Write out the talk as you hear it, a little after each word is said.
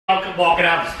walking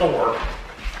out of the store.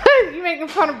 You making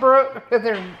fun of Brooke with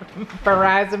her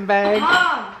Verizon bag?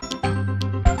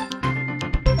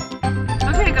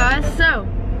 Okay guys, so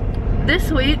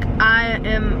this week I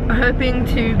am hoping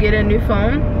to get a new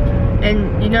phone,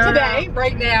 and you know, today,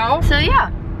 right now. So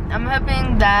yeah, I'm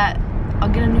hoping that I'll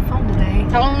get a new phone today.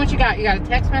 Tell them what you got. You got a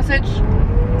text message?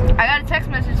 I got a text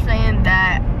message saying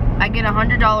that I get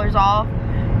 $100 off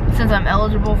since I'm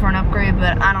eligible for an upgrade,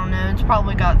 but I don't know. It's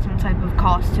probably got some type of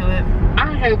cost to it.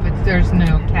 I hope there's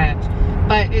no catch.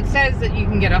 But it says that you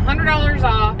can get $100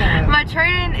 off. My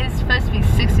trade-in is supposed to be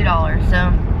 $60,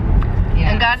 so.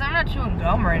 Yeah. And guys, I'm not chewing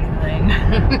gum or anything.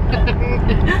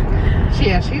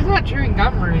 Yeah, she's not chewing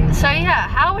gum or anything. So yeah,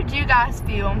 how would you guys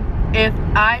feel if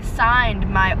I signed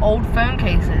my old phone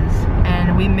cases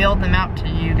and we mailed them out to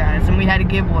you guys and we had a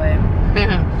giveaway?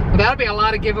 Well, that'll be a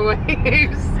lot of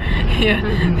giveaways. Yeah,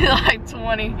 like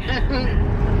 20.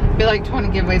 Be like 20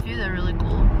 giveaways. These are really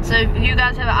cool. So if you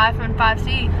guys have an iPhone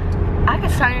 5C, I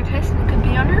could sign your case and it could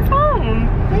be on your phone.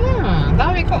 Yeah,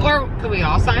 that'd be cool. Or could we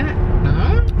all sign it?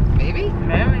 No? Maybe?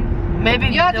 Maybe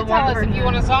you have to tell us if you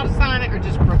want us all to sign it or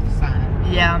just Brooke to sign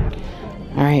it. Yeah.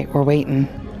 All right, we're waiting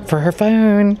for her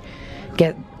phone.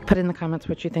 Put in the comments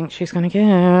what you think she's gonna get.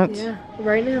 Yeah,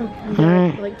 right now. All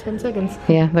right. Like 10 seconds.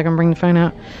 Yeah, they're gonna bring the phone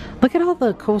out. Look at all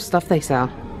the cool stuff they sell.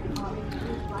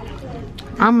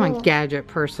 I'm a gadget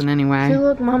person anyway. See,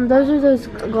 look, Mom, those are those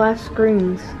glass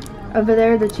screens over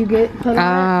there that you get put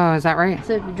on. Oh, is that right?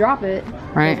 So if you drop it,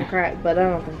 right, it's a crack, but I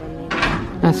don't think I need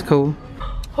it. That's cool.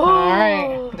 All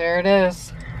right, there it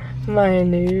is. My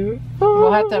new.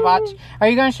 We'll have to watch. Are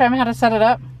you gonna show me how to set it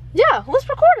up? Yeah, let's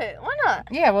record it. Why not?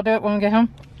 Yeah, we'll do it when we get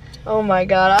home. Oh my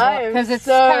God, I am because it's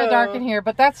kind of dark in here.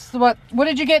 But that's what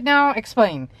did you get now?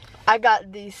 Explain. I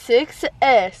got the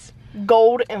 6S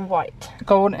gold and white.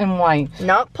 Gold and white.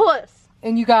 Not plus.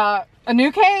 And you got a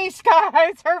new case,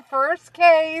 guys. Her first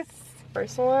case.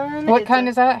 First one. What kind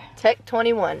is that? Tech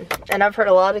 21. And I've heard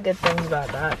a lot of good things about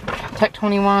that. Tech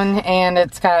 21, and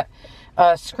it's got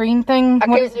a screen thing. I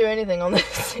can't do anything on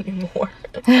this anymore.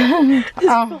 This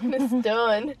phone is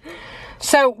done.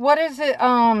 So what is it?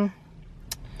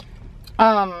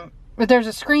 But there's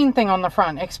a screen thing on the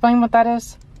front. Explain what that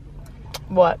is.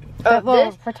 What? That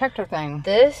little protector thing.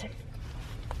 This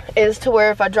is to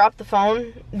where if I drop the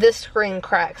phone, this screen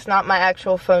cracks, not my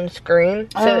actual phone screen.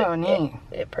 So neat.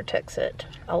 It protects it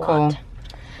a Cool. lot.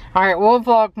 Alright, we'll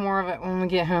vlog more of it when we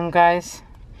get home, guys.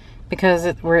 Because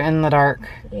we're in the dark.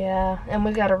 Yeah, and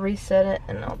we gotta reset it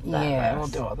and all that. Yeah, we'll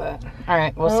do all that.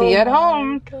 Alright, we'll see you at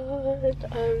home. Oh my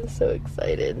God, I'm so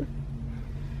excited.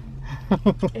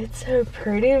 It's so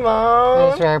pretty, Mom.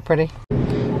 It's very pretty.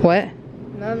 What?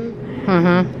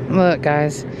 Look,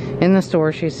 guys, in the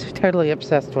store, she's totally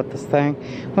obsessed with this thing.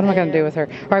 What am I gonna do with her?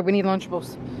 Alright, we need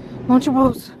Lunchables.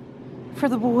 Lunchables for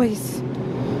the boys.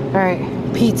 Alright,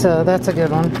 pizza, that's a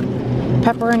good one.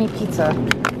 Pepperoni pizza.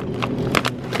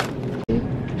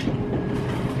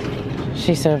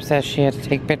 She's so obsessed she had to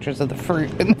take pictures of the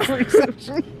fruit in the fruit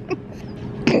section.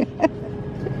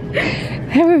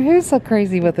 Who's so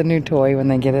crazy with a new toy when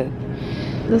they get it?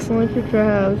 This one picture I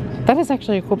have. That is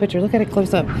actually a cool picture. Look at it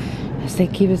close up. Stay,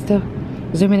 keep it still.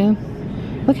 Zoom it in.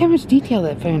 Look how much detail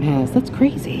that phone has. That's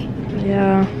crazy.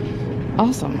 Yeah.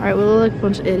 Awesome. Alright, we look like a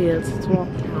bunch of idiots. Let's walk.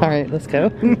 Alright, let's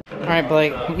go. Alright,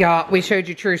 Blake. Y'all, we showed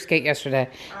you True Skate yesterday.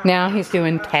 Now he's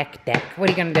doing Tech Deck. What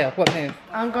are you going to do? What move?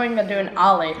 I'm going to do an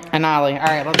ollie. An ollie.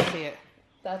 Alright, let's see it.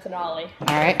 That's an ollie.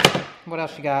 Alright. What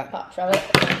else you got? Pop, shove it.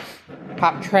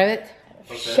 Pop, shove it?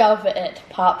 Shove it.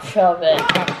 Pop, shove it.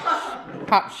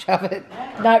 Pop, shove it.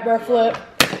 Nightmare flip.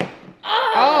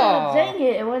 Oh. Dang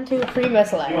it. It went to a pretty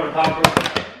mess like.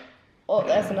 Oh,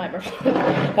 that's a nightmare flip.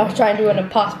 I was trying to do an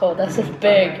impossible. That's just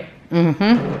big.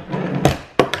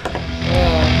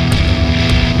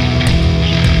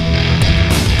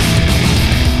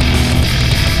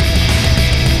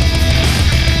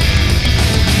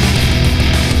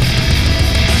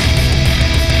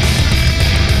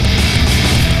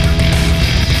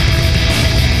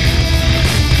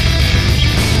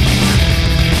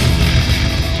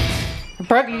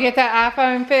 Brooke, you get that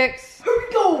iPhone fixed? Here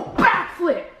we go.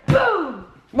 Backflip. Boom.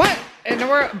 What? And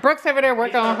Brooke's over there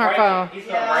working on her phone. He's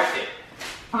gonna break it.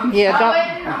 Yeah,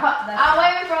 I'm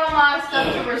waiting for all my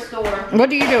stuff to restore. What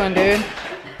are you doing, dude?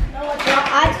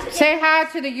 I just Say hi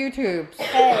to the YouTubes.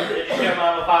 Did you get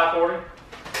mine with 540?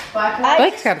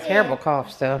 Blake's got a terrible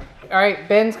cough still. Alright,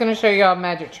 Ben's gonna show y'all a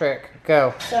magic trick.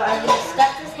 Go. So I just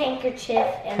stuck this handkerchief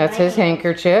in That's my his hand.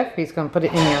 handkerchief. He's gonna put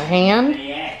it in your hand.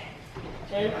 Yeah.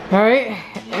 Alright,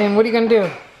 and what are you gonna do?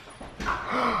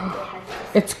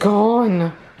 It's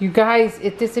gone. You guys,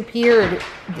 it disappeared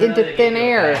into thin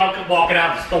air. I'm walking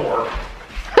out of the store.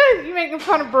 You making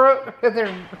fun of Brooke with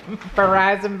her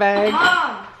Verizon bag.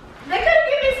 Mom, they could have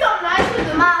given me something nice with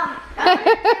the Mom,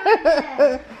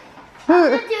 I'm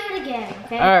gonna do it again,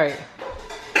 okay? Alright.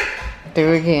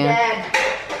 Do it again. Dad,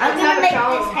 I'm gonna make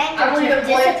this handkerchief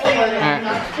disappear.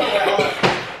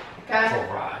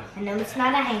 Alright. I know it's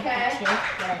not a handkerchief,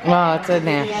 but Well, it's a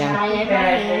napkin.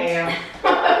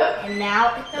 and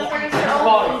now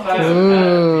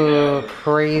Ooh,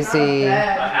 crazy.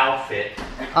 Outfit.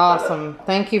 Awesome.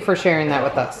 Thank you for sharing that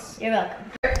with us. you're welcome.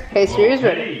 Okay, series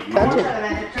ready.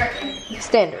 Continue.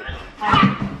 Standard.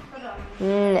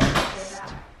 Next.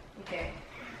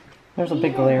 There's a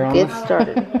big glare on Get it.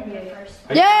 started.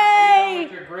 Yay! I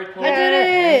did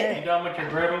it! You done with your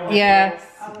griddle? Yes.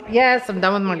 Yes, I'm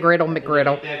done with my griddle,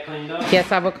 McGriddle. Get that cleaned up?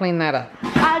 Yes, I will clean that up.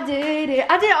 I did it.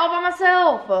 I did it all by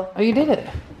myself. Oh, you did it.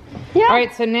 Yeah.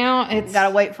 Alright, so now it's...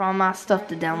 Gotta wait for all my stuff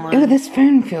to download. Ooh, this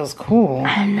phone feels cool.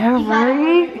 I know,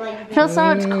 right? Feels so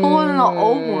much cooler than the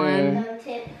old one.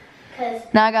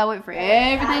 Now I gotta wait for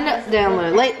everything to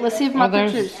download. Let's see if my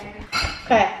there's- pictures.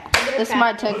 Okay. This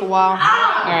might take a while.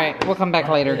 Alright, we'll come back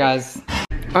later, guys.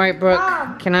 Alright,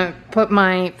 Brooke, can I put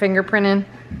my fingerprint in?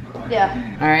 Yeah.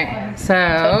 Alright, Touch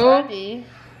so... ID.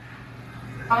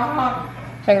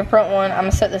 Fingerprint one. I'm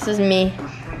gonna set this as me.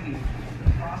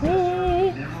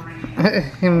 Me.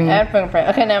 Add fingerprint.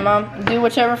 Okay, now mom, do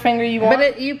whichever finger you want.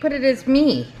 But you put it as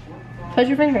me. Push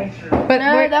your finger. But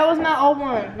No, where- that was my old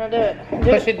one. No, do it. Do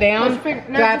Push it down? Push your finger.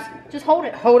 No, Do I- just hold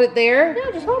it. Hold it there?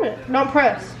 Yeah, just hold it. Don't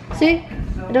press. See?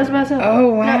 It does by itself. Oh,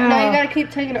 wow. No, now you gotta keep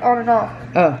taking it on and off.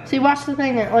 Oh. See, watch the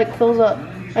thing that like fills up.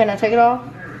 Okay, now take it off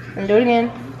and do it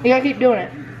again. You gotta keep doing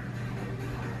it.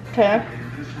 Okay.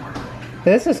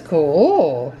 This is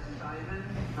cool.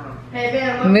 Hey,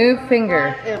 Ben, Move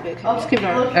finger. it'll be okay. Just keep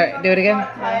doing it. Alright, do it again.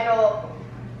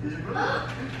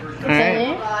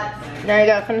 Alright. Now you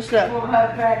gotta finish it up.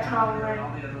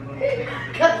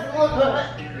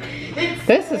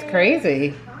 This is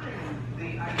crazy.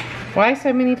 Why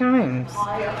so many times?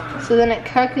 So then it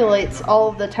calculates all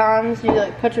of the times you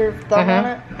like put your thumb on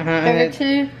it. and Finger it-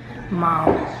 two.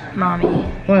 Mommy.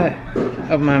 What?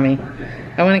 Oh, mommy.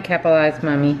 I want to capitalize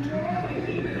mommy.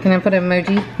 Can I put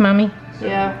emoji, mommy?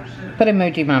 Yeah. Put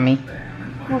emoji, mommy.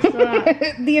 What's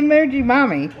that? The emoji,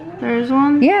 mommy. There's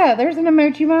one. Yeah, there's an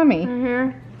emoji, mommy. In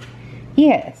here.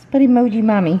 Yes, put emoji,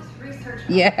 mommy.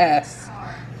 Yes.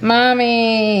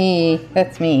 Mommy.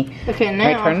 That's me. Okay, now.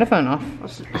 Alright, turn the phone off.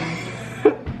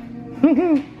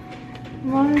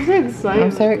 Mom is excited.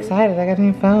 I'm so excited. I got a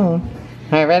new phone.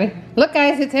 Alright, ready? Look,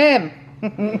 guys, it's him.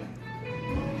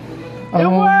 Oh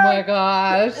my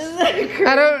gosh.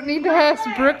 I don't need to ask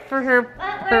Brooke for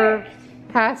her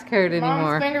passcode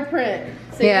anymore. Mom's fingerprint.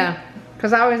 See? Yeah,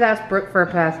 because I always ask Brooke for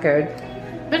a passcode.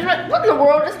 Bitch, what in the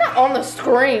world? It's not on the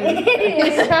screen.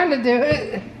 He's trying to do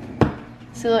it.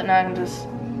 See, look, now I can just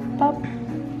pop.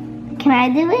 Can I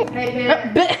do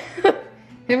it?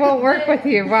 It won't work with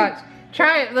you. Watch.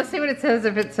 Try it. Let's see what it says.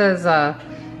 If it says,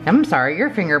 I'm sorry, your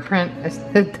fingerprint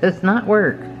it does not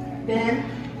work.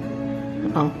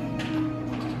 Ben. Oh.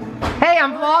 Hey,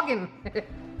 I'm vlogging.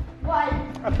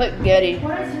 I put Getty.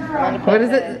 What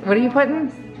is it? What are you putting?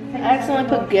 I accidentally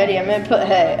put Getty. I meant to put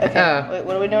hay. Okay. Oh. Wait,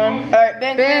 what are we doing? Alright,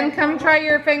 Ben. Ben, come try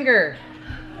your finger.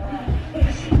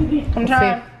 Come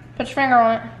try. Put your finger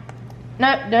on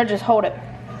it. No, just hold it.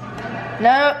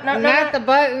 No. Not the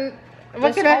button. What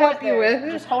Just can I hold help it you there.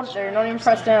 with? Just hold it there. Don't even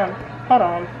press down. Hold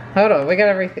on. Hold on. We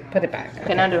gotta put it back.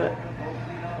 Okay, now do it.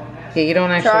 Yeah, you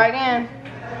don't actually. Try again.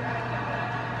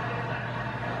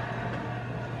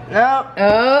 Nope.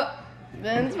 Oh.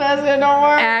 Ben's password don't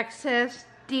work. Access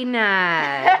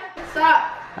denied.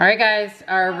 Stop. Alright guys,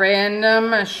 our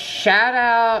random shout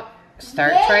out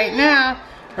starts right now.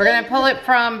 We're gonna pull it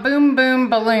from Boom Boom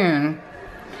Balloon.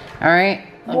 Alright,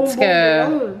 let's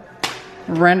go.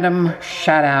 Random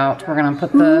shout out. We're gonna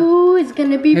put the Who is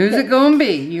gonna be who's it gonna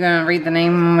be? You gonna read the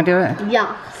name when we do it?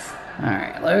 Yes.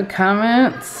 Alright, load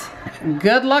comments.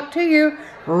 Good luck to you.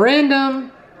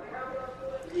 Random.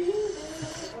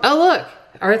 Oh look,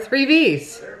 our 3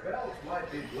 V's.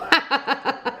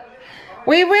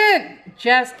 We win!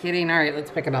 Just kidding. Alright,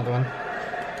 let's pick another one.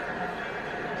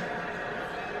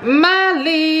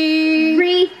 Molly!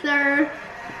 Reether.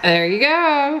 There you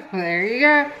go. There you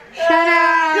go. Shout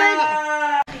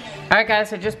out! Alright guys,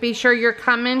 so just be sure you're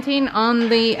commenting on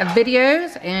the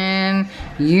videos and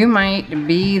you might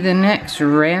be the next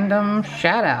random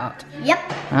shout out. Yep.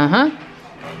 Uh-huh.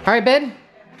 Alright, bed.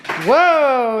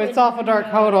 Whoa, it's awful dark.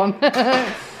 Hold on.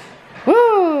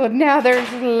 Woo, now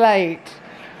there's light.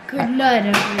 Good night,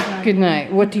 everybody. Good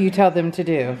night. What do you tell them to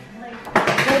do?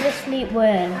 Go to complete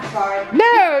word.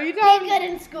 No, you Be don't. good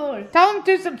in school. Tell them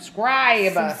to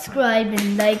subscribe. Subscribe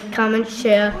and like, comment,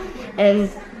 share, and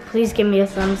please give me a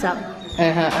thumbs up.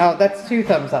 Oh, that's 2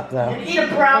 thumbs up though. Eat a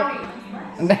brownie.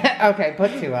 Okay,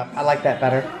 put 2 up. I like that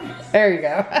better. There you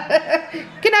go.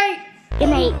 Good night. Good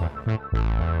night.